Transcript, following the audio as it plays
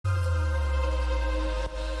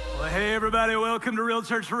Well, hey, everybody. Welcome to Real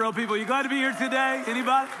Church for Real People. You glad to be here today?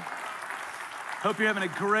 Anybody? Hope you're having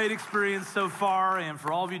a great experience so far. And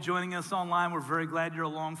for all of you joining us online, we're very glad you're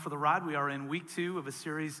along for the ride. We are in week 2 of a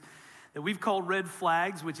series that we've called Red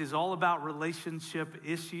Flags, which is all about relationship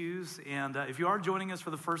issues. And if you are joining us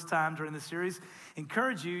for the first time during the series,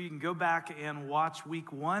 encourage you can go back and watch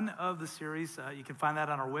week 1 of the series. You can find that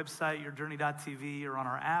on our website, yourjourney.tv, or on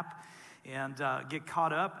our app, and get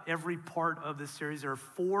caught up. Every part of this series, there are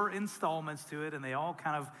 4 installments to it, and they all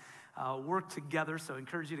kind of work together. So I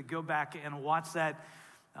encourage you to go back and watch that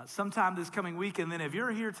sometime this coming week. And then if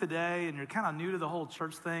you're here today and you're kind of new to the whole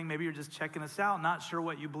church thing, maybe you're just checking us out, not sure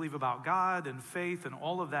what you believe about God and faith and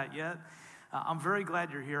all of that yet, I'm very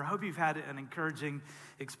glad you're here. I hope you've had an encouraging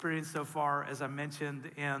experience so far, as I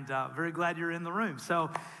mentioned, and very glad you're in the room.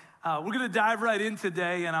 So we're going to dive right in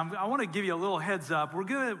today, and I want to give you a little heads up. We're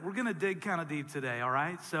gonna dig kind of deep today, all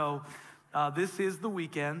right? So this is the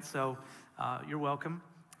weekend, so you're welcome.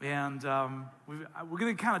 And we're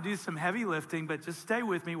going to kind of do some heavy lifting, but just stay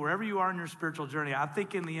with me wherever you are in your spiritual journey. I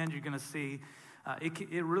think in the end you're going to see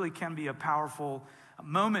it really can be a powerful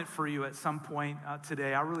moment for you at some point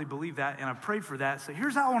today. I really believe that, and I prayed for that. So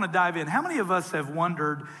here's how I want to dive in. How many of us have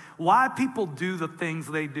wondered why people do the things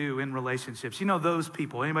they do in relationships? You know, those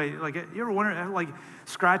people. Anybody, like, you ever wonder, like,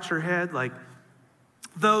 scratch your head, like,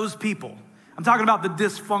 those people? I'm talking about the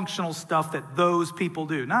dysfunctional stuff that those people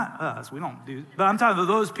do. Not us, we don't do, but I'm talking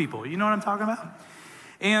about those people. You know what I'm talking about?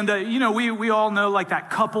 And, you know, we all know, like,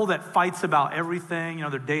 that couple that fights about everything. You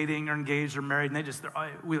know, they're dating or engaged or married,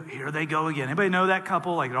 and here they go again. Anybody know that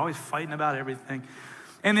couple? Like, they're always fighting about everything.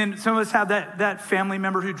 And then some of us have that family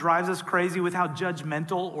member who drives us crazy with how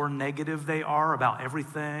judgmental or negative they are about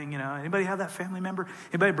everything. You know, anybody have that family member?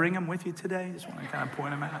 Anybody bring them with you today? Just want to kind of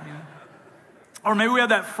point them out, you know? Or maybe we have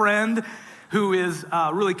that friend who is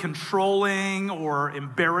really controlling or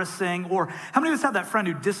embarrassing. Or how many of us have that friend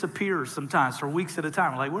who disappears sometimes for weeks at a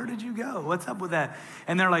time? We're like, where did you go? What's up with that?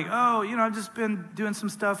 And they're like, oh, you know, I've just been doing some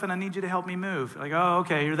stuff and I need you to help me move. Like, oh,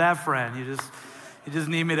 okay, you're that friend. You just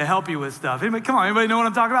need me to help you with stuff. Anybody, come on, anybody know what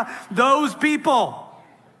I'm talking about? Those people.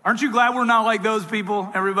 Aren't you glad we're not like those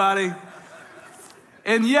people, everybody?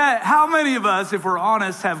 And yet, how many of us, if we're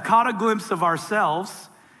honest, have caught a glimpse of ourselves,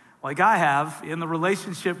 like I have, in the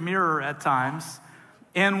relationship mirror at times,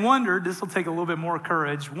 and wondered, this will take a little bit more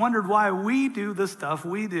courage, wondered why we do the stuff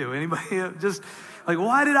we do. Anybody just like,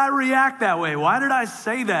 why did I react that way? Why did I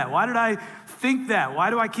say that? Why did I think that?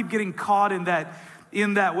 Why do I keep getting caught in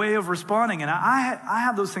that way of responding? And I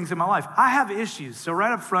have those things in my life. I have issues. So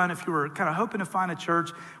right up front, if you were kind of hoping to find a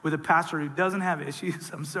church with a pastor who doesn't have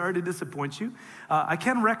issues, I'm sorry to disappoint you. I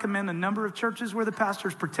can recommend a number of churches where the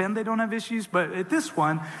pastors pretend they don't have issues, but at this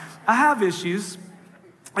one, I have issues,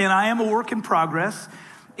 and I am a work in progress.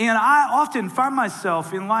 And I often find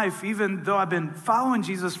myself in life, even though I've been following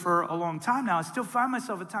Jesus for a long time now, I still find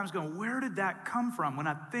myself at times going, where did that come from? When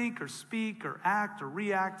I think or speak or act or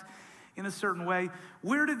react in a certain way,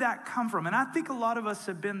 where did that come from? And I think a lot of us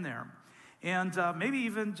have been there. And maybe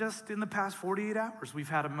even just in the past 48 hours, we've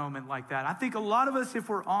had a moment like that. I think a lot of us, if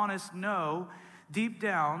we're honest, know deep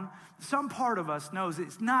down, some part of us knows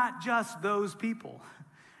it's not just those people.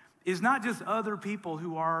 It's not just other people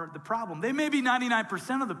who are the problem. They may be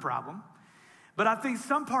 99% of the problem, but I think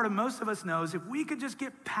some part of most of us knows if we could just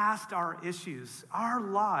get past our issues, our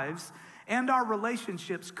lives and our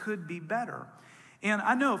relationships could be better. And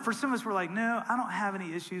I know for some of us, we're like, no, I don't have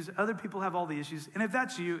any issues. Other people have all the issues. And if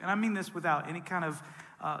that's you, and I mean this without any kind of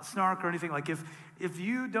snark or anything, like if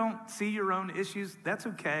you don't see your own issues, that's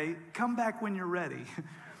okay. Come back when you're ready.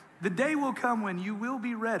 The day will come when you will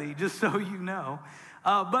be ready, just so you know.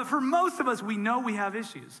 But for most of us, we know we have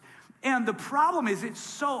issues. And the problem is it's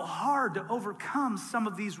so hard to overcome some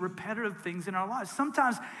of these repetitive things in our lives.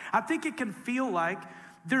 Sometimes I think it can feel like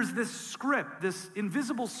there's this script, this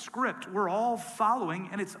invisible script we're all following,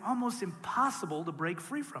 and it's almost impossible to break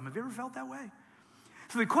free from. Have you ever felt that way?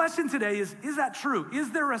 So the question today is that true?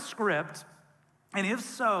 Is there a script? And if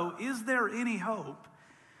so, is there any hope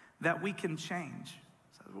that we can change?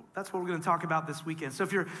 So that's what we're going to talk about this weekend. So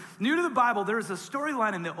if you're new to the Bible, there is a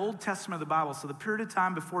storyline in the Old Testament of the Bible. So the period of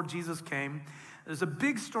time before Jesus came, there's a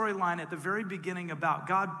big storyline at the very beginning about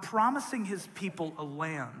God promising his people a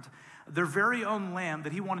land, their very own land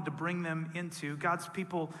that he wanted to bring them into. God's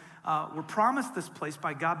people were promised this place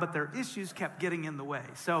by God, but their issues kept getting in the way.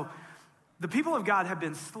 So the people of God have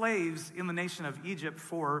been slaves in the nation of Egypt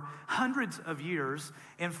for hundreds of years,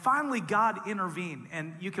 and finally God intervened.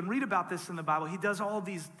 And you can read about this in the Bible. He does all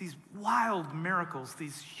these wild miracles,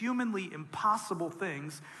 these humanly impossible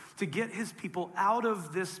things to get his people out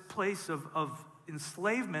of this place of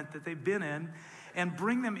enslavement that they've been in and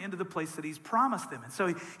bring them into the place that he's promised them. And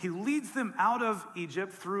so he leads them out of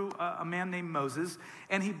Egypt through a man named Moses,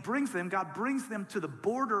 and God brings them to the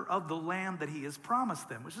border of the land that he has promised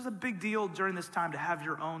them, which is a big deal during this time to have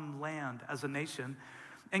your own land as a nation.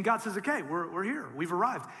 And God says, okay, we're here, we've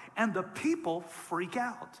arrived. And the people freak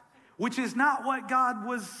out, which is not what God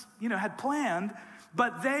had planned.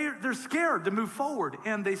 But they're scared to move forward,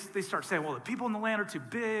 and they start saying, well, the people in the land are too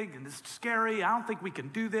big, and this is scary, I don't think we can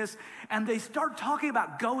do this. And they start talking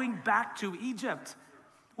about going back to Egypt,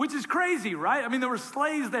 which is crazy, right? I mean, there were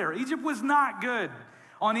slaves there. Egypt was not good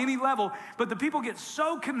on any level, but the people get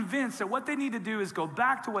so convinced that what they need to do is go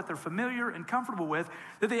back to what they're familiar and comfortable with,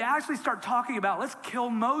 that they actually start talking about, let's kill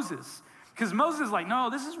Moses. Because Moses is like, no,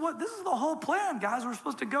 this is the whole plan, guys. We're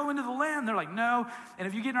supposed to go into the land. They're like, no, and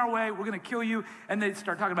if you get in our way, we're going to kill you. And they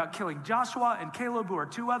start talking about killing Joshua and Caleb, who are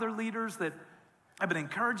two other leaders that have been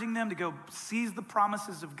encouraging them to go seize the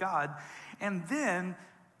promises of God. And then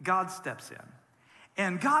God steps in.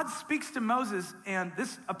 And God speaks to Moses, and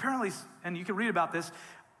this apparently, and you can read about this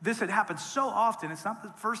had happened so often, it's not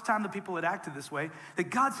the first time the people had acted this way, that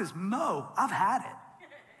God says, Mo, I've had it.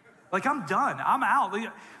 Like, I'm done. I'm out.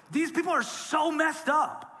 These people are so messed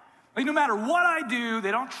up. Like, no matter what I do,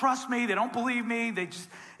 they don't trust me. They don't believe me.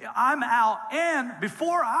 I'm out. And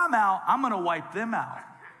before I'm out, I'm going to wipe them out.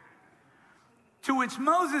 To which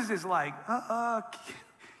Moses is like,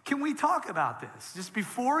 can we talk about this? Just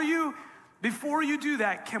before you do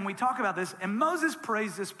that, can we talk about this? And Moses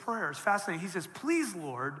prays this prayer. It's fascinating. He says, please,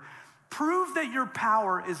 Lord, prove that your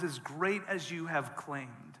power is as great as you have claimed.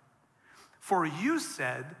 For you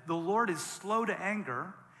said, the Lord is slow to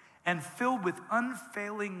anger and filled with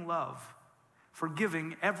unfailing love,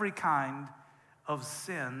 forgiving every kind of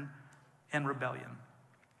sin and rebellion.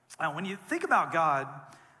 Now, when you think about God,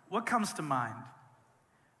 what comes to mind?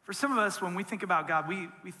 For some of us, when we think about God,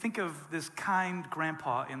 we think of this kind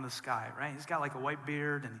grandpa in the sky, right? He's got like a white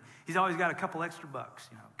beard, and he's always got a couple extra bucks,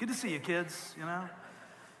 Good to see you, kids,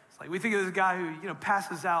 It's like we think of this guy who,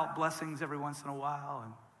 passes out blessings every once in a while,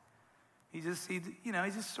 and he's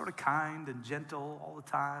just sort of kind and gentle all the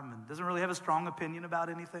time and doesn't really have a strong opinion about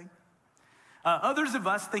anything. Others of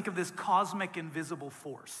us think of this cosmic invisible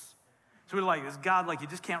force. So we're like, this God, like, you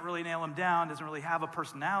just can't really nail him down, doesn't really have a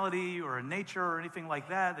personality or a nature or anything like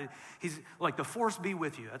that. He's like, the force be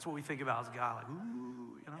with you. That's what we think about as God, like,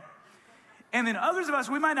 ooh, And then others of us,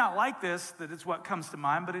 we might not like this, that it's what comes to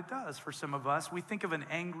mind, but it does for some of us. We think of an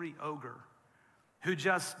angry ogre who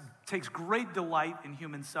just takes great delight in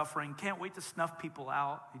human suffering, can't wait to snuff people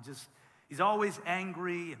out. He's always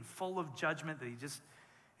angry and full of judgment, that he just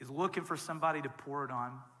is looking for somebody to pour it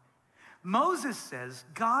on. Moses says,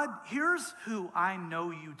 God, here's who I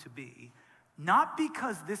know you to be, not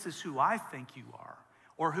because this is who I think you are,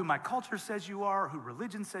 or who my culture says you are, or who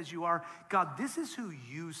religion says you are. God, this is who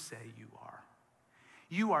you say you are.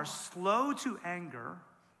 You are slow to anger,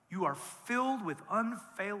 you are filled with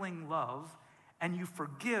unfailing love, and you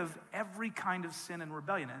forgive every kind of sin and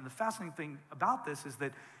rebellion. And the fascinating thing about this is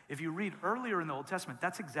that if you read earlier in the Old Testament,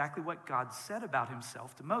 that's exactly what God said about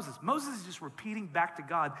himself to Moses. Moses is just repeating back to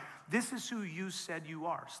God, this is who you said you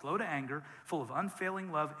are, slow to anger, full of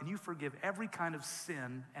unfailing love, and you forgive every kind of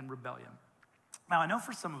sin and rebellion. Now, I know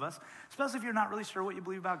for some of us, especially if you're not really sure what you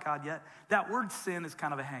believe about God yet, that word sin is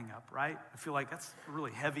kind of a hang-up, right? I feel like that's a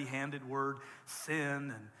really heavy-handed word,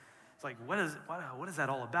 sin, and it's like, what is that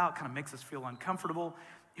all about? Kind of makes us feel uncomfortable.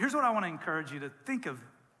 Here's what I want to encourage you to think of,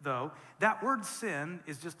 though. That word sin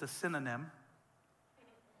is just a synonym.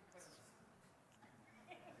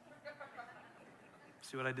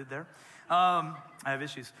 See what I did there? I have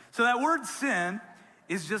issues. So that word sin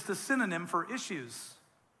is just a synonym for issues.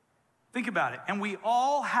 Think about it. And we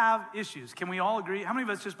all have issues. Can we all agree? How many of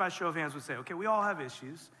us, just by show of hands, would say, okay, we all have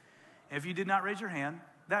issues. If you did not raise your hand,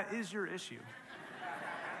 that is your issue.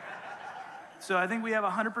 So I think we have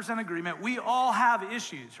 100% agreement. We all have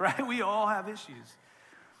issues, right? We all have issues.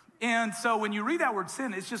 And so when you read that word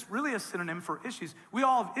sin, it's just really a synonym for issues. We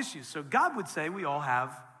all have issues. So God would say we all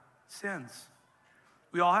have sins.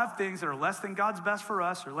 We all have things that are less than God's best for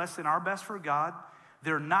us or less than our best for God.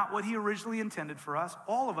 They're not what he originally intended for us.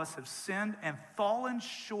 All of us have sinned and fallen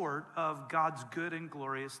short of God's good and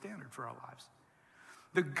glorious standard for our lives.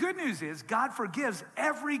 The good news is God forgives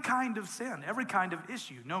every kind of sin, every kind of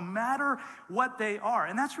issue, no matter what they are.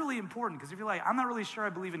 And that's really important, because if you're like, I'm not really sure I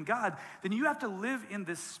believe in God, then you have to live in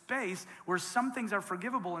this space where some things are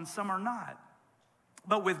forgivable and some are not.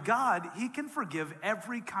 But with God, he can forgive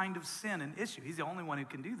every kind of sin and issue. He's the only one who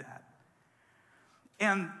can do that.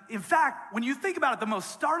 And in fact, when you think about it, the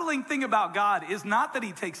most startling thing about God is not that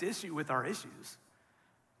he takes issue with our issues.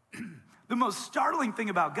 the most startling thing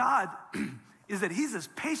about God is that he's as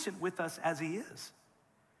patient with us as he is.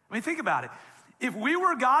 I mean, think about it. If we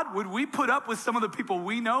were God, would we put up with some of the people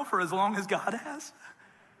we know for as long as God has?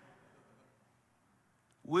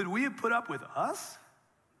 Would we have put up with us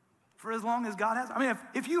for as long as God has? I mean,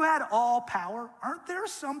 if you had all power, aren't there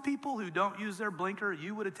some people who don't use their blinker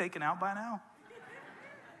you would have taken out by now?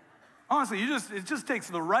 Honestly, it just takes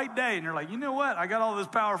the right day, and you're like, you know what? I got all this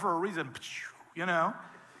power for a reason, you know?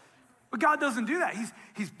 But God doesn't do that.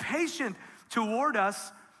 He's patient toward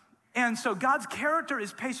us, and so God's character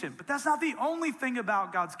is patient. But that's not the only thing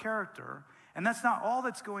about God's character, and that's not all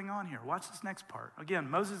that's going on here. Watch this next part. Again,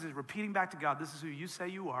 Moses is repeating back to God, this is who you say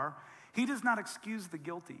you are. He does not excuse the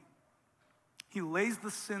guilty. He lays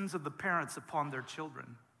the sins of the parents upon their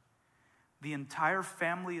children. The entire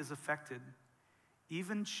family is affected,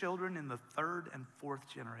 even children in the third and fourth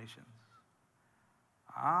generations.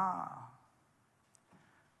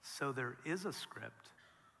 So there is a script.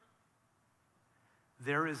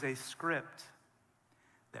 There is a script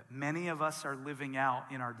that many of us are living out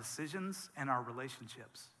in our decisions and our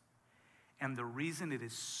relationships. And the reason it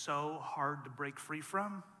is so hard to break free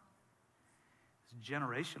from is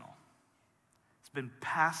generational. It's been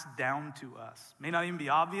passed down to us. May not even be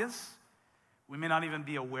obvious. We may not even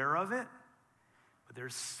be aware of it. But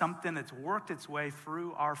there's something that's worked its way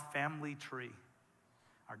through our family tree,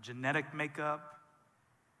 our genetic makeup.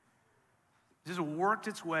 Just worked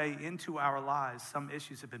its way into our lives. Some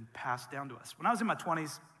issues have been passed down to us. When I was in my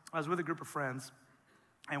 20s, I was with a group of friends,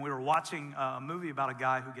 and we were watching a movie about a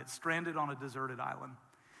guy who gets stranded on a deserted island.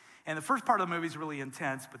 And the first part of the movie is really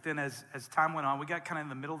intense, but then as time went on, we got kind of in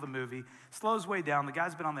the middle of the movie, slows way down. The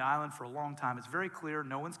guy's been on the island for a long time. It's very clear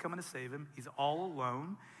no one's coming to save him. He's all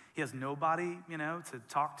alone. He has nobody, to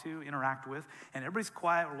talk to, interact with. And everybody's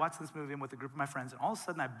quiet. We're watching this movie. I'm with a group of my friends. And all of a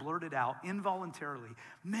sudden, I blurted out involuntarily,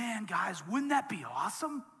 man, guys, wouldn't that be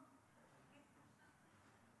awesome?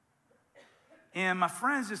 And my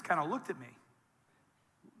friends just kind of looked at me.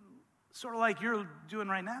 Sort of like you're doing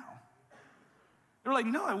right now. They're like,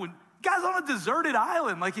 no, I wouldn't. Guy's on a deserted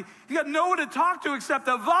island. Like, you got no one to talk to except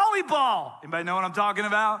a volleyball. Anybody know what I'm talking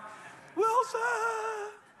about? Wilson.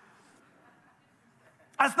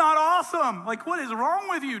 That's not awesome. Like, what is wrong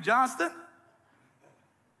with you, Johnston?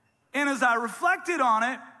 And as I reflected on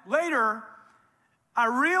it later, I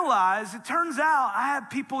realized it turns out I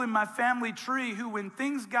had people in my family tree who, when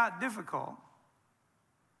things got difficult,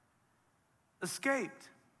 escaped.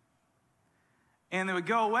 And they would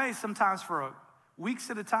go away sometimes for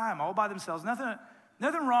weeks at a time, all by themselves.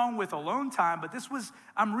 Nothing wrong with alone time, but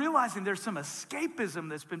I'm realizing there's some escapism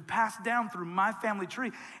that's been passed down through my family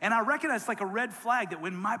tree. And I recognize it's like a red flag that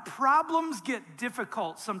when my problems get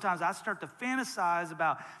difficult, sometimes I start to fantasize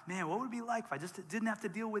about, man, what would it be like if I just didn't have to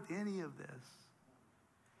deal with any of this?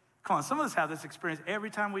 Come on, some of us have this experience every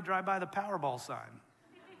time we drive by the Powerball sign.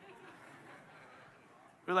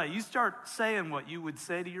 We're like, you start saying what you would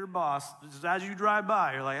say to your boss just as you drive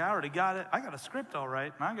by. You're like, I already got it. I got a script all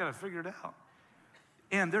right, and I got to figure it out.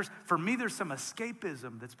 And for me, there's some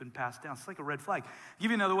escapism that's been passed down. It's like a red flag. I'll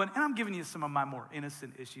give you another one, and I'm giving you some of my more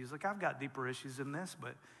innocent issues. Like, I've got deeper issues than this,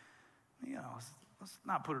 but, let's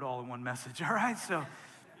not put it all in one message, all right? So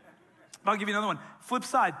I'll give you another one. Flip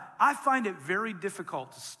side, I find it very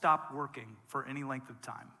difficult to stop working for any length of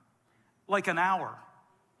time, like an hour.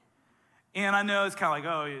 And I know it's kind of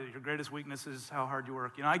like, oh, your greatest weakness is how hard you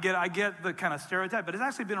work. I get the kind of stereotype, but it's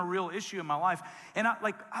actually been a real issue in my life. And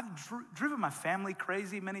I've driven my family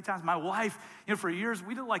crazy many times. My wife, for years,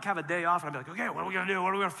 we didn't have a day off. And I'd be like, okay, what are we going to do?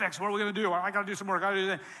 What are we going to fix? What are we going to do? I got to do some work. I got to do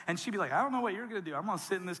that. And she'd be like, I don't know what you're going to do. I'm going to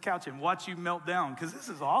sit in this couch and watch you melt down because this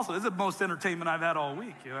is awesome. This is the most entertainment I've had all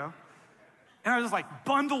week, And I was just like,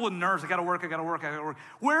 bundle of nerves. I got to work.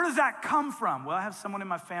 Where does that come from? Well, I have someone in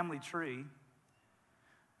my family tree.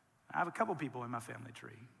 I have a couple people in my family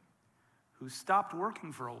tree who stopped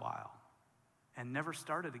working for a while and never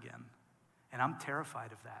started again. And I'm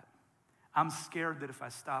terrified of that. I'm scared that if I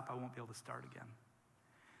stop, I won't be able to start again.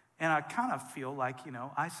 And I kind of feel like,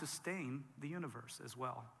 I sustain the universe as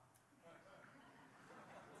well.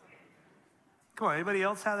 Come on, anybody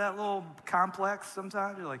else have that little complex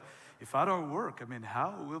sometimes? You're like, if I don't work,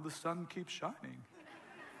 how will the sun keep shining?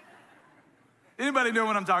 Anybody know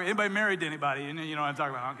what I'm talking about? Anybody married to anybody? You know what I'm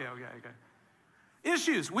talking about? Okay.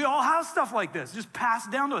 Issues. We all have stuff like this, just passed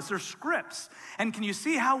down to us. There's scripts. And can you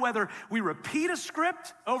see how whether we repeat a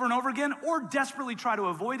script over and over again or desperately try to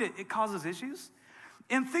avoid it, it causes issues?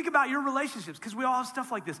 And think about your relationships, because we all have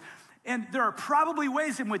stuff like this. And there are probably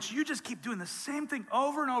ways in which you just keep doing the same thing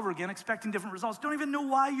over and over again, expecting different results. Don't even know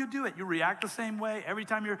why you do it. You react the same way. Every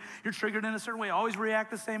time you're triggered in a certain way, always react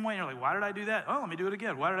the same way. And you're like, why did I do that? Oh, let me do it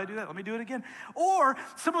again. Why did I do that? Let me do it again. Or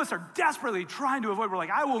some of us are desperately trying to avoid. We're like,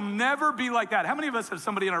 I will never be like that. How many of us have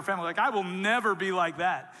somebody in our family like, I will never be like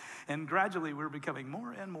that? And gradually, we're becoming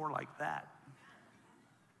more and more like that.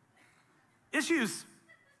 Issues,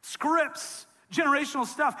 scripts, generational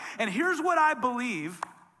stuff. And here's what I believe,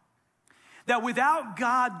 that without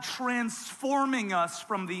God transforming us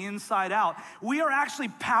from the inside out, we are actually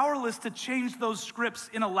powerless to change those scripts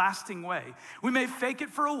in a lasting way. We may fake it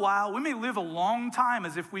for a while. We may live a long time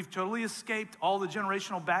as if we've totally escaped all the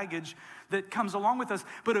generational baggage that comes along with us,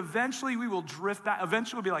 but eventually we will drift back.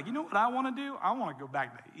 Eventually we'll be like, you know what I want to do? I want to go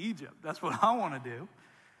back to Egypt. That's what I want to do.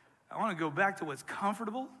 I want to go back to what's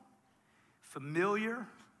comfortable, familiar,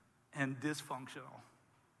 and dysfunctional.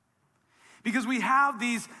 Because we have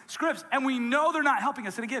these scripts and we know they're not helping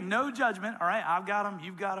us. And again, no judgment, all right? I've got them,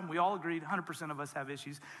 you've got them. We all agreed 100% of us have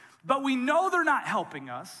issues. But we know they're not helping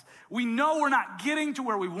us. We know we're not getting to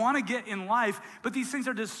where we want to get in life. But these things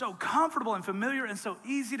are just so comfortable and familiar and so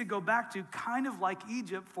easy to go back to, kind of like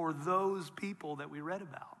Egypt for those people that we read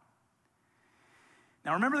about.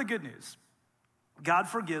 Now remember the good news. God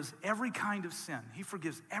forgives every kind of sin. He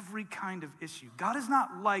forgives every kind of issue. God is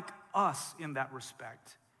not like us in that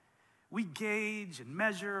respect. We gauge and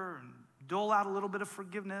measure and dole out a little bit of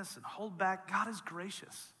forgiveness and hold back. God is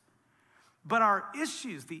gracious. But our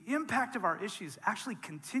issues, the impact of our issues actually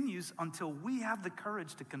continues until we have the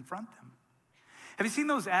courage to confront them. Have you seen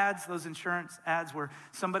those ads, those insurance ads where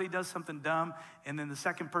somebody does something dumb and then the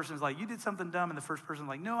second person is like, you did something dumb, and the first person's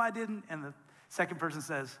like, no, I didn't, and the second person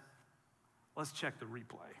says, let's check the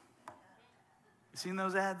replay. You seen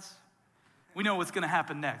those ads? We know what's going to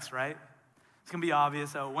happen next, right? It's going to be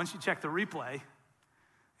obvious. So once you check the replay,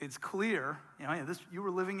 it's clear, you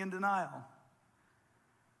were living in denial.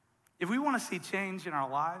 If we want to see change in our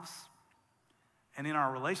lives and in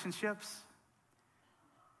our relationships,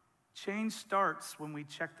 change starts when we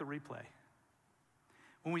check the replay.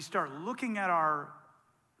 When we start looking at our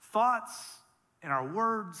thoughts and our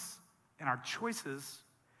words and our choices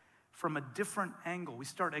from a different angle. We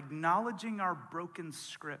start acknowledging our broken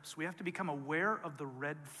scripts. We have to become aware of the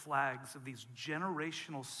red flags of these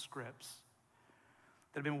generational scripts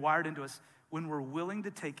that have been wired into us when we're willing to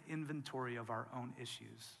take inventory of our own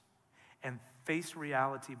issues and face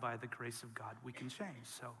reality by the grace of God. We can change.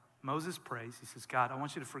 So Moses prays. He says, God, I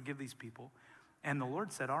want you to forgive these people. And the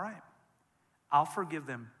Lord said, all right, I'll forgive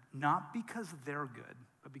them, not because they're good,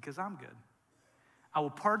 but because I'm good. I will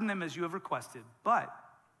pardon them as you have requested, but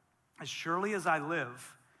as surely as I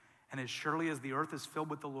live, and as surely as the earth is filled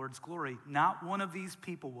with the Lord's glory, not one of these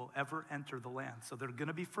people will ever enter the land. So they're going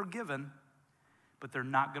to be forgiven, but they're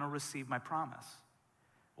not going to receive my promise.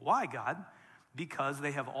 Why, God? Because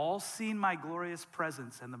they have all seen my glorious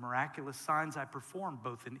presence and the miraculous signs I performed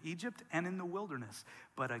both in Egypt and in the wilderness.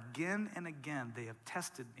 But again and again, they have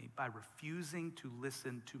tested me by refusing to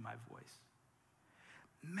listen to my voice.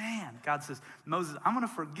 Man, God says, Moses, I'm going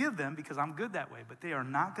to forgive them because I'm good that way, but they are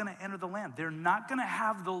not going to enter the land. They're not going to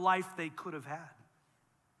have the life they could have had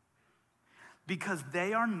because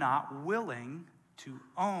they are not willing to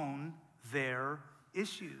own their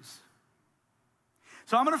issues.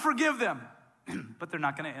 So I'm going to forgive them, but they're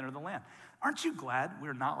not going to enter the land. Aren't you glad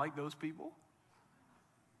we're not like those people?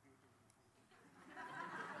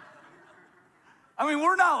 I mean,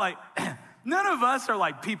 we're not like... None of us are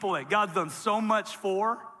like people that God's done so much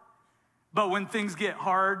for, but when things get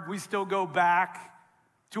hard, we still go back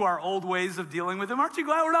to our old ways of dealing with them. Aren't you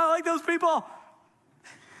glad we're not like those people?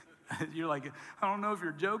 You're like, I don't know if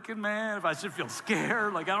you're joking, man, if I should feel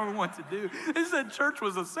scared, like I don't know what to do. They said church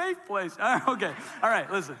was a safe place. Okay, all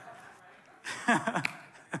right, listen.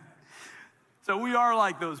 So we are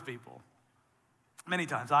like those people. Many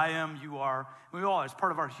times, I am, you are, we all are. It's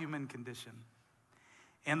part of our human condition.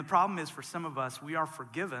 And the problem is, for some of us, we are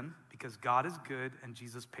forgiven because God is good and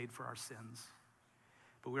Jesus paid for our sins.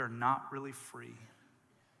 But we are not really free.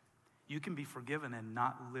 You can be forgiven and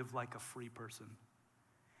not live like a free person.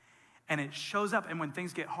 And it shows up, and when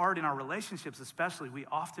things get hard in our relationships especially, we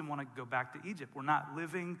often want to go back to Egypt. We're not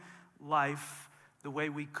living life the way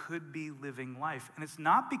we could be living life. And it's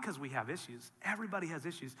not because we have issues. Everybody has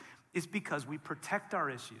issues. It's because we protect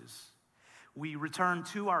our issues. We return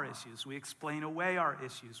to our issues. We explain away our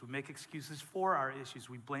issues. We make excuses for our issues.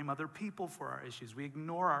 We blame other people for our issues. We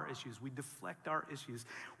ignore our issues. We deflect our issues.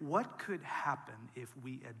 What could happen if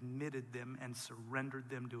we admitted them and surrendered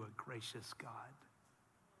them to a gracious God?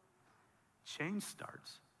 Change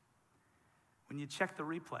starts when you check the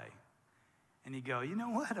replay and you go, you know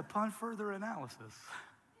what, upon further analysis,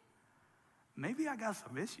 maybe I got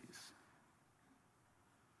some issues.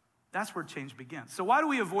 That's where change begins. So why do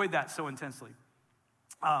we avoid that so intensely?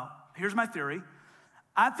 Here's my theory.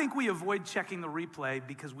 I think we avoid checking the replay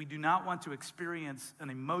because we do not want to experience an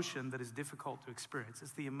emotion that is difficult to experience.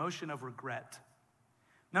 It's the emotion of regret.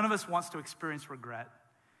 None of us wants to experience regret.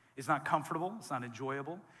 It's not comfortable. It's not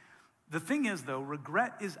enjoyable. The thing is, though,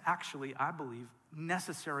 regret is actually, I believe,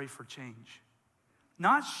 necessary for change.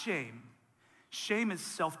 Not shame. Shame is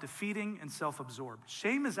self-defeating and self-absorbed.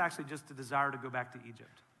 Shame is actually just a desire to go back to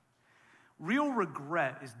Egypt. Real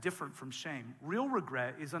regret is different from shame. Real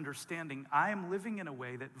regret is understanding I am living in a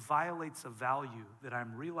way that violates a value that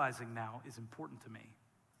I'm realizing now is important to me.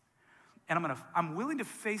 And I'm willing to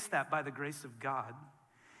face that by the grace of God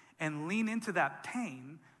and lean into that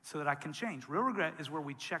pain so that I can change. Real regret is where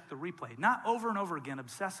we check the replay, not over and over again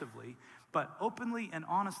obsessively, but openly and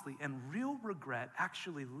honestly. And real regret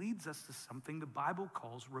actually leads us to something the Bible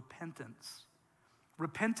calls repentance.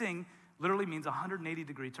 Repenting literally means a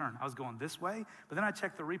 180-degree turn. I was going this way, but then I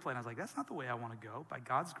checked the replay and I was like, that's not the way I want to go. By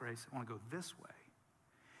God's grace, I want to go this way.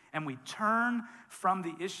 And we turn from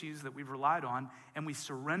the issues that we've relied on and we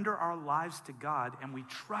surrender our lives to God and we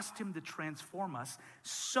trust Him to transform us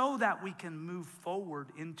so that we can move forward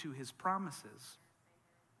into His promises.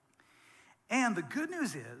 And the good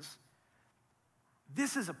news is,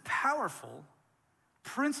 this is a powerful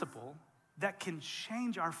principle that can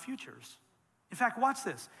change our futures. In fact, watch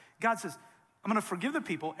this. God says, I'm going to forgive the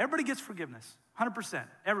people. Everybody gets forgiveness, 100%,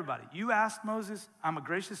 everybody. You asked Moses, I'm a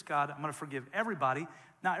gracious God. I'm going to forgive everybody.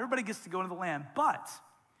 Now, everybody gets to go into the land, but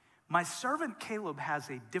my servant Caleb has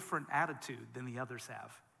a different attitude than the others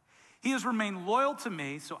have. He has remained loyal to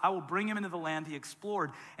me, so I will bring him into the land he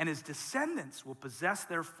explored, and his descendants will possess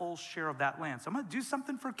their full share of that land. So I'm going to do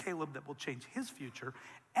something for Caleb that will change his future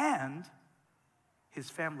and his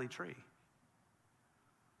family tree.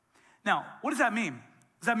 Now, what does that mean?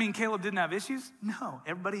 Does that mean Caleb didn't have issues? No,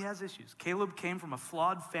 everybody has issues. Caleb came from a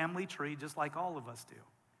flawed family tree just like all of us do.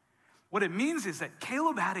 What it means is that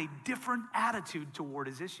Caleb had a different attitude toward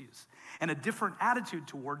his issues and a different attitude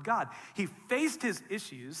toward God. He faced his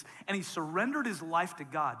issues and he surrendered his life to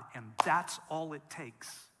God, and that's all it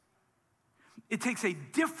takes. It takes a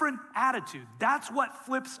different attitude. That's what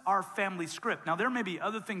flips our family script. Now, there may be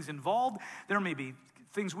other things involved. There may be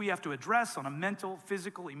things we have to address on a mental,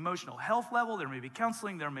 physical, emotional health level. There may be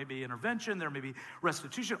counseling, there may be intervention, there may be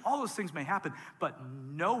restitution. All those things may happen, but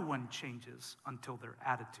no one changes until their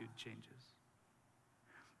attitude changes.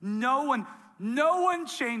 No one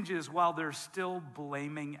changes while they're still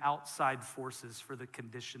blaming outside forces for the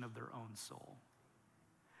condition of their own soul.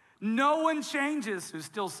 No one changes who's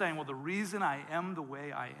still saying, well, the reason I am the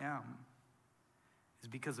way I am is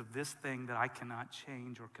because of this thing that I cannot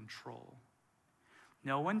change or control.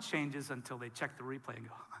 No one changes until they check the replay and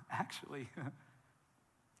go, actually,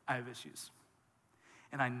 I have issues.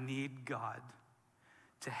 And I need God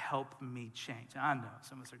to help me change. And I know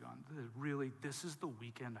some of us are going, this is the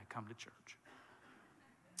weekend I come to church.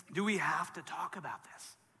 Do we have to talk about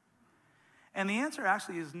this? And the answer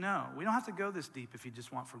actually is no. We don't have to go this deep if you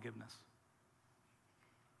just want forgiveness.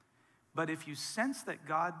 But if you sense that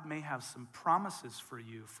God may have some promises for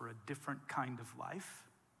you for a different kind of life,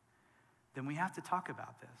 then we have to talk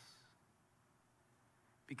about this.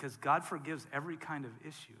 Because God forgives every kind of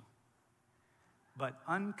issue, but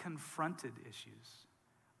unconfronted issues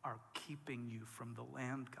are keeping you from the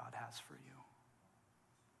land God has for you.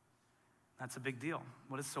 That's a big deal.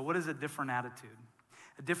 So what is a different attitude?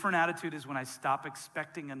 A different attitude is when I stop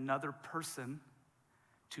expecting another person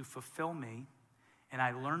to fulfill me, and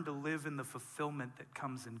I learn to live in the fulfillment that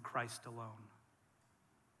comes in Christ alone.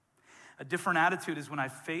 A different attitude is when I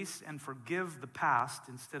face and forgive the past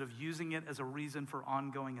instead of using it as a reason for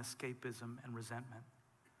ongoing escapism and resentment.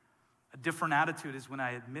 A different attitude is when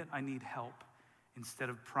I admit I need help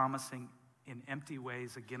instead of promising in empty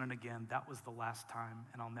ways again and again, that was the last time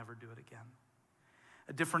and I'll never do it again.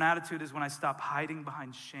 A different attitude is when I stop hiding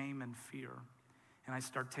behind shame and fear and I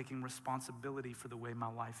start taking responsibility for the way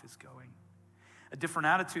my life is going. A different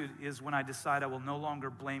attitude is when I decide I will no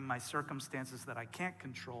longer blame my circumstances that I can't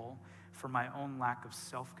control for my own lack of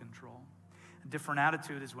self-control. A different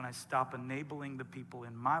attitude is when I stop enabling the people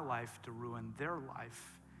in my life to ruin their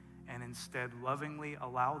life and instead lovingly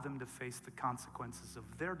allow them to face the consequences of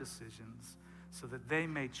their decisions so that they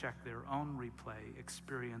may check their own replay,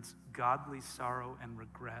 experience godly sorrow and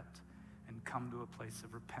regret, and come to a place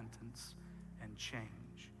of repentance and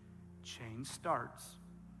change. Change starts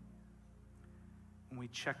when we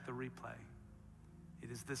check the replay.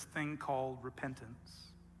 It is this thing called repentance.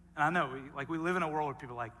 And I know, we live in a world where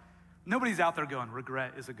people nobody's out there going,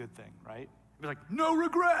 regret is a good thing, right? Be like, no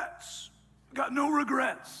regrets. Got no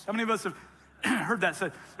regrets. How many of us have heard that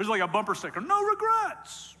said? There's like a bumper sticker, no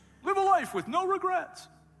regrets. Live a life with no regrets.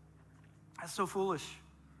 That's so foolish.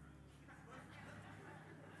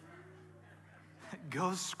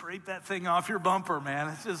 Go scrape that thing off your bumper,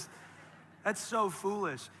 man. That's so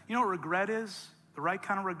foolish. You know what regret is? The right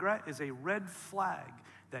kind of regret is a red flag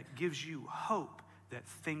that gives you hope that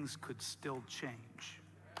things could still change.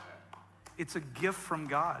 It's a gift from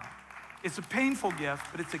God. It's a painful gift,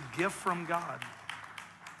 but it's a gift from God.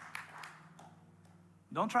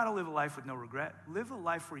 Don't try to live a life with no regret. Live a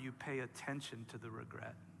life where you pay attention to the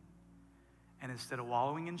regret. And instead of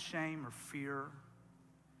wallowing in shame or fear,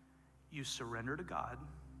 you surrender to God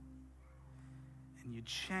and you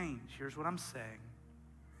change. Here's what I'm saying.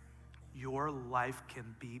 Your life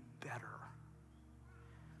can be better.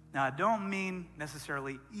 Now, I don't mean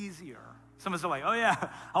necessarily easier. Some of us are like, oh yeah,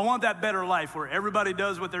 I want that better life where everybody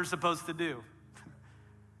does what they're supposed to do.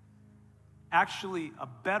 Actually, a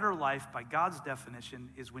better life, by God's definition,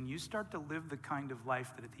 is when you start to live the kind of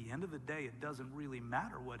life that at the end of the day, it doesn't really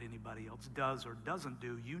matter what anybody else does or doesn't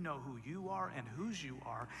do. You know who you are and whose you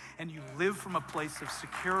are, and you live from a place of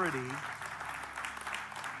security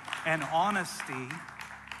and honesty,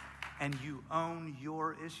 and you own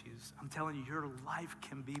your issues. I'm telling you, your life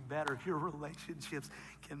can be better. Your relationships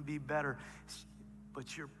can be better.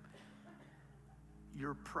 But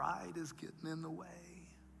your pride is getting in the way.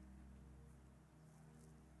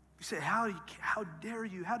 You say, how dare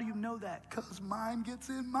you? How do you know that? Because mine gets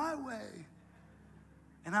in my way.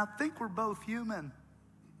 And I think we're both human.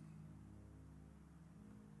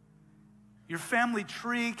 Your family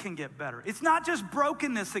tree can get better. It's not just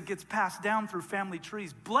brokenness that gets passed down through family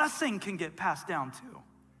trees. Blessing can get passed down too.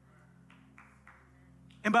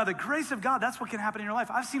 And by the grace of God, that's what can happen in your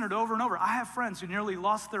life. I've seen it over and over. I have friends who nearly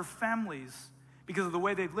lost their families because of the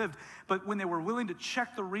way they've lived. But when they were willing to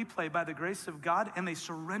check the replay by the grace of God and they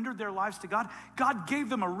surrendered their lives to God, God gave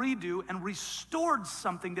them a redo and restored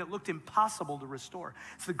something that looked impossible to restore.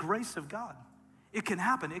 It's the grace of God. It can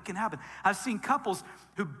happen. It can happen. I've seen couples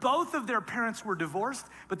who both of their parents were divorced,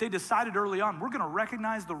 but they decided early on, we're going to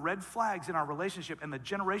recognize the red flags in our relationship and the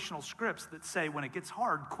generational scripts that say when it gets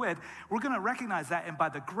hard, quit. We're going to recognize that, and by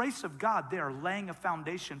the grace of God, they are laying a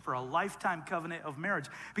foundation for a lifetime covenant of marriage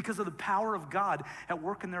because of the power of God at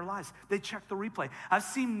work in their lives. They check the replay. I've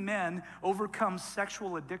seen men overcome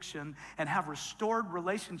sexual addiction and have restored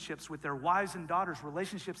relationships with their wives and daughters,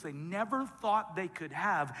 relationships they never thought they could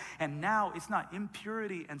have, and now it's not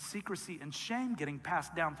impurity and secrecy and shame getting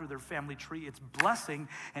passed down through their family tree. It's blessing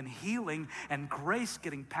and healing and grace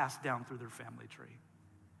getting passed down through their family tree.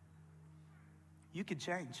 You can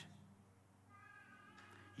change.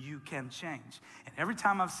 You can change. And every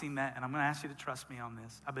time I've seen that, and I'm going to ask you to trust me on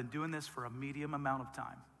this, I've been doing this for a medium amount of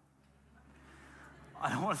time. I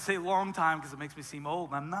don't want to say long time because it makes me seem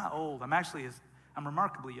old. I'm not old. I'm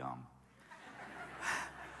remarkably young.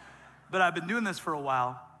 But I've been doing this for a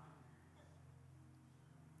while.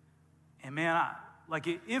 And man,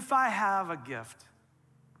 if I have a gift,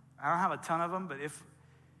 I don't have a ton of them, but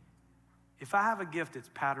if I have a gift, it's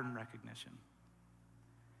pattern recognition.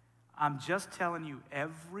 I'm just telling you,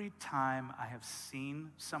 every time I have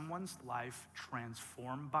seen someone's life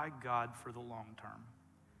transformed by God for the long term,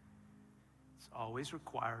 it's always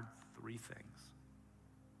required three things,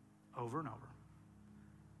 over and over.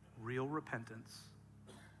 Real repentance.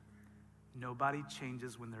 Nobody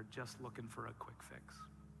changes when they're just looking for a quick fix.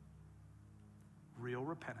 Real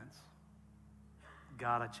repentance.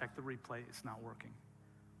 God, I checked the replay, it's not working.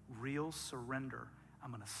 Real surrender.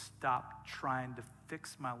 I'm going to stop trying to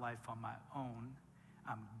fix my life on my own.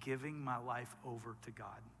 I'm giving my life over to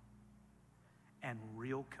God. And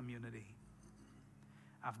real community.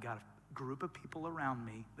 I've got a group of people around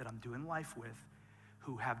me that I'm doing life with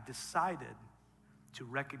who have decided to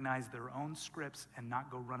recognize their own scripts and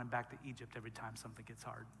not go running back to Egypt every time something gets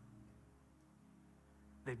hard.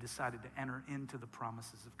 They've decided to enter into the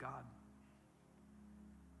promises of God.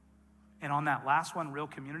 And on that last one, real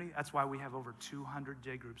community, that's why we have over 200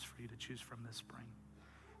 J groups for you to choose from this spring.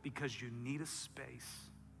 Because you need a space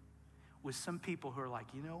with some people who are like,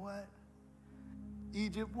 you know what?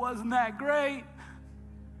 Egypt wasn't that great.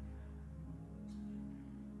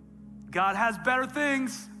 God has better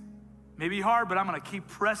things. Maybe hard, but I'm going to keep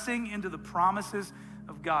pressing into the promises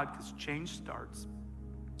of God because change starts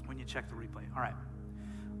when you check the replay. All right.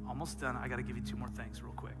 Almost done. I got to give you two more things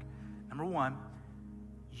real quick. Number one,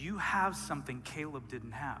 you have something Caleb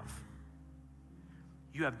didn't have.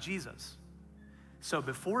 You have Jesus. So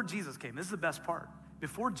before Jesus came, this is the best part.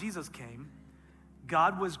 Before Jesus came,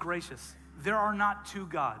 God was gracious. There are not two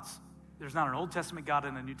gods. There's not an Old Testament God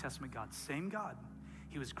and a New Testament God. Same God.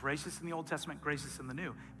 He was gracious in the Old Testament, gracious in the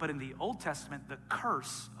New. But in the Old Testament, the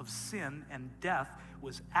curse of sin and death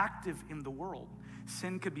was active in the world.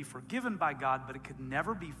 Sin could be forgiven by God, but it could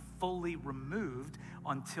never be fully removed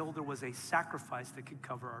until there was a sacrifice that could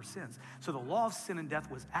cover our sins. So the law of sin and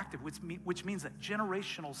death was active, which means that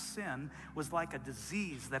generational sin was like a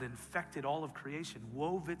disease that infected all of creation,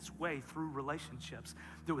 wove its way through relationships.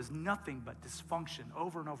 There was nothing but dysfunction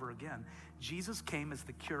over and over again. Jesus came as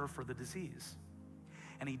the cure for the disease.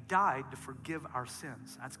 And he died to forgive our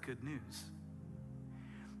sins. That's good news.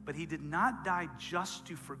 But he did not die just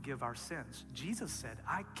to forgive our sins. Jesus said,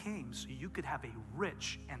 I came so you could have a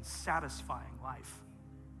rich and satisfying life.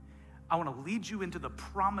 I want to lead you into the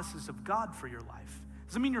promises of God for your life.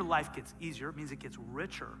 Doesn't mean your life gets easier. It means it gets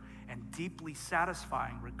richer and deeply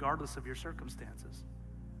satisfying regardless of your circumstances.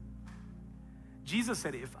 Jesus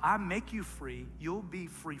said, if I make you free, you'll be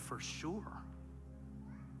free for sure.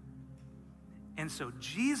 And so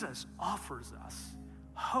Jesus offers us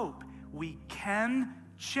hope. We can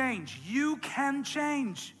change. You can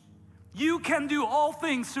change. You can do all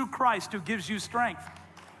things through Christ who gives you strength.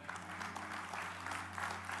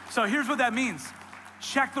 So here's what that means.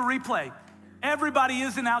 Check the replay. Everybody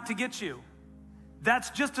isn't out to get you. That's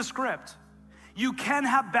just a script. You can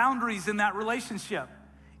have boundaries in that relationship.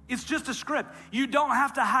 It's just a script. You don't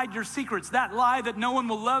have to hide your secrets. That lie that no one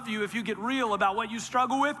will love you if you get real about what you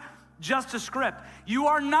struggle with, just a script. You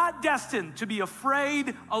are not destined to be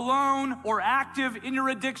afraid, alone, or active in your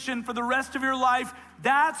addiction for the rest of your life.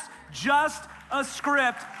 That's just a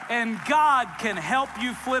script, and God can help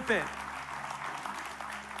you flip it.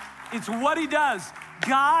 It's what he does.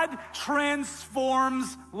 God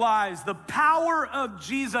transforms lives. The power of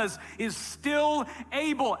Jesus is still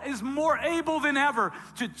able, is more able than ever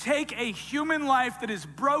to take a human life that is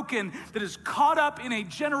broken, that is caught up in a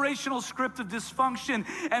generational script of dysfunction,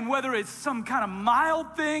 and whether it's some kind of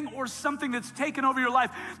mild thing or something that's taken over your life,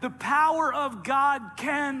 the power of God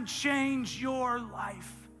can change your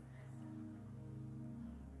life.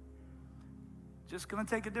 Just gonna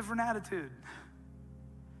take a different attitude.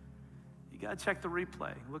 You gotta check the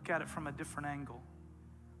replay. Look at it from a different angle.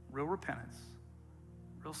 Real repentance,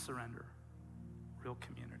 real surrender, real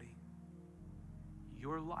community.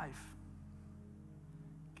 Your life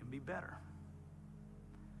can be better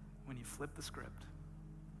when you flip the script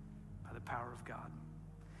by the power of God.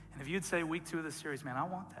 And if you'd say week 2 of this series, man, I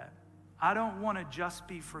want that. I don't want to just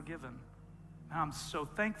be forgiven. I'm so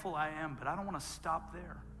thankful I am, but I don't want to stop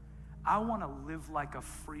there. I want to live like a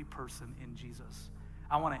free person in Jesus.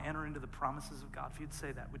 I want to enter into the promises of God. If you'd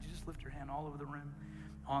say that, would you just lift your hand all over the room?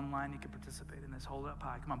 Online, you can participate in this. Hold it up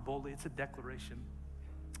high. Come on, boldly. It's a declaration.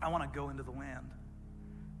 I want to go into the land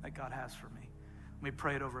that God has for me. Let me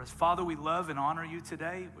pray it over us. Father, we love and honor you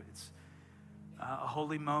today. It's a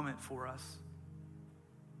holy moment for us.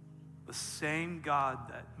 The same God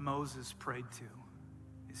that Moses prayed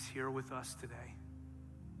to is here with us today.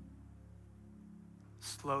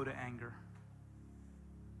 Slow to anger,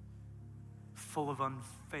 full of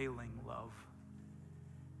unfailing love.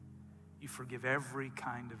 You forgive every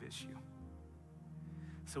kind of issue.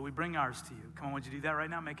 So we bring ours to you. Come on, would you do that right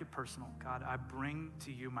now? Make it personal. God, I bring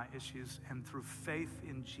to you my issues, and through faith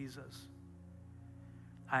in Jesus,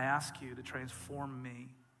 I ask you to transform me.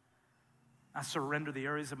 I surrender the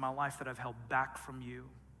areas of my life that I've held back from you.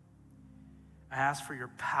 I ask for your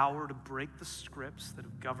power to break the scripts that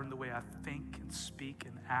have governed the way I think and speak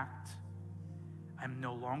and act. I'm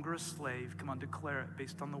no longer a slave. Come on, declare it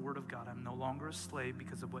based on the word of God. I'm no longer a slave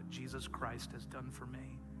because of what Jesus Christ has done for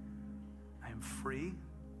me. I am free.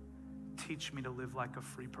 Teach me to live like a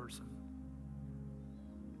free person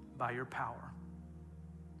by your power.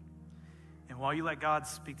 And while you let God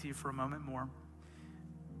speak to you for a moment more,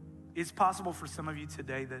 it's possible for some of you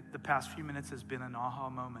today that the past few minutes has been an aha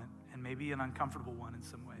moment, and maybe an uncomfortable one in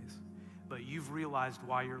some ways, but you've realized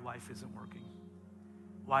why your life isn't working,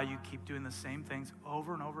 why you keep doing the same things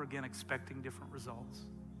over and over again, expecting different results.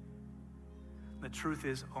 The truth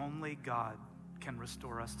is, only God can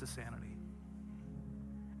restore us to sanity.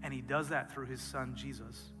 And he does that through his son,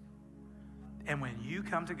 Jesus. And when you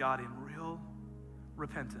come to God in real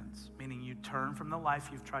repentance, meaning you turn from the life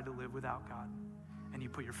you've tried to live without God, and you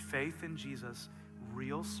put your faith in Jesus,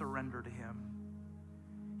 real surrender to him,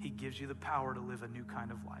 he gives you the power to live a new kind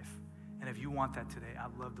of life. And if you want that today,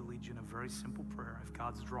 I'd love to lead you in a very simple prayer. If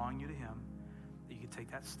God's drawing you to him, that you can take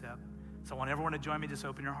that step. So I want everyone to join me. Just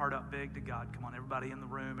open your heart up big to God. Come on, everybody in the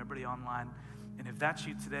room, everybody online. And if that's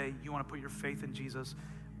you today, you want to put your faith in Jesus,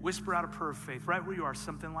 whisper out a prayer of faith right where you are,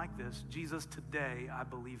 something like this. Jesus, today I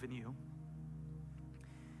believe in you.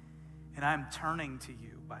 and I'm turning to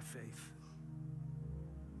you by faith.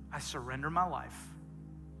 I surrender my life.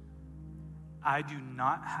 I do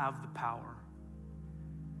not have the power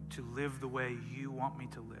to live the way you want me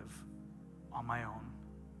to live on my own.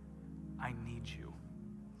 I need you.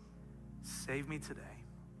 Save me today.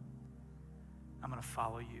 I'm going to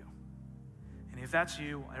follow you. And if that's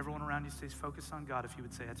you, everyone around you stays focused on God. If you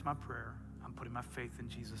would say, that's my prayer. I'm putting my faith in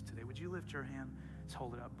Jesus today. Would you lift your hand? Just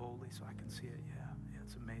hold it up boldly so I can see it. Yeah,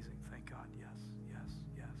 it's amazing. Thank God. Yes, yes,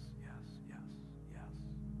 yes, yes, yes, yes,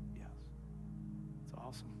 yes. It's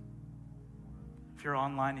awesome. If you're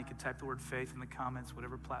online, you can type the word faith in the comments,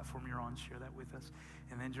 whatever platform you're on, share that with us.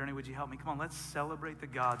 And then, Journey, would you help me? Come on, let's celebrate the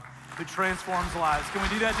God who transforms lives. Can we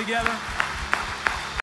do that together?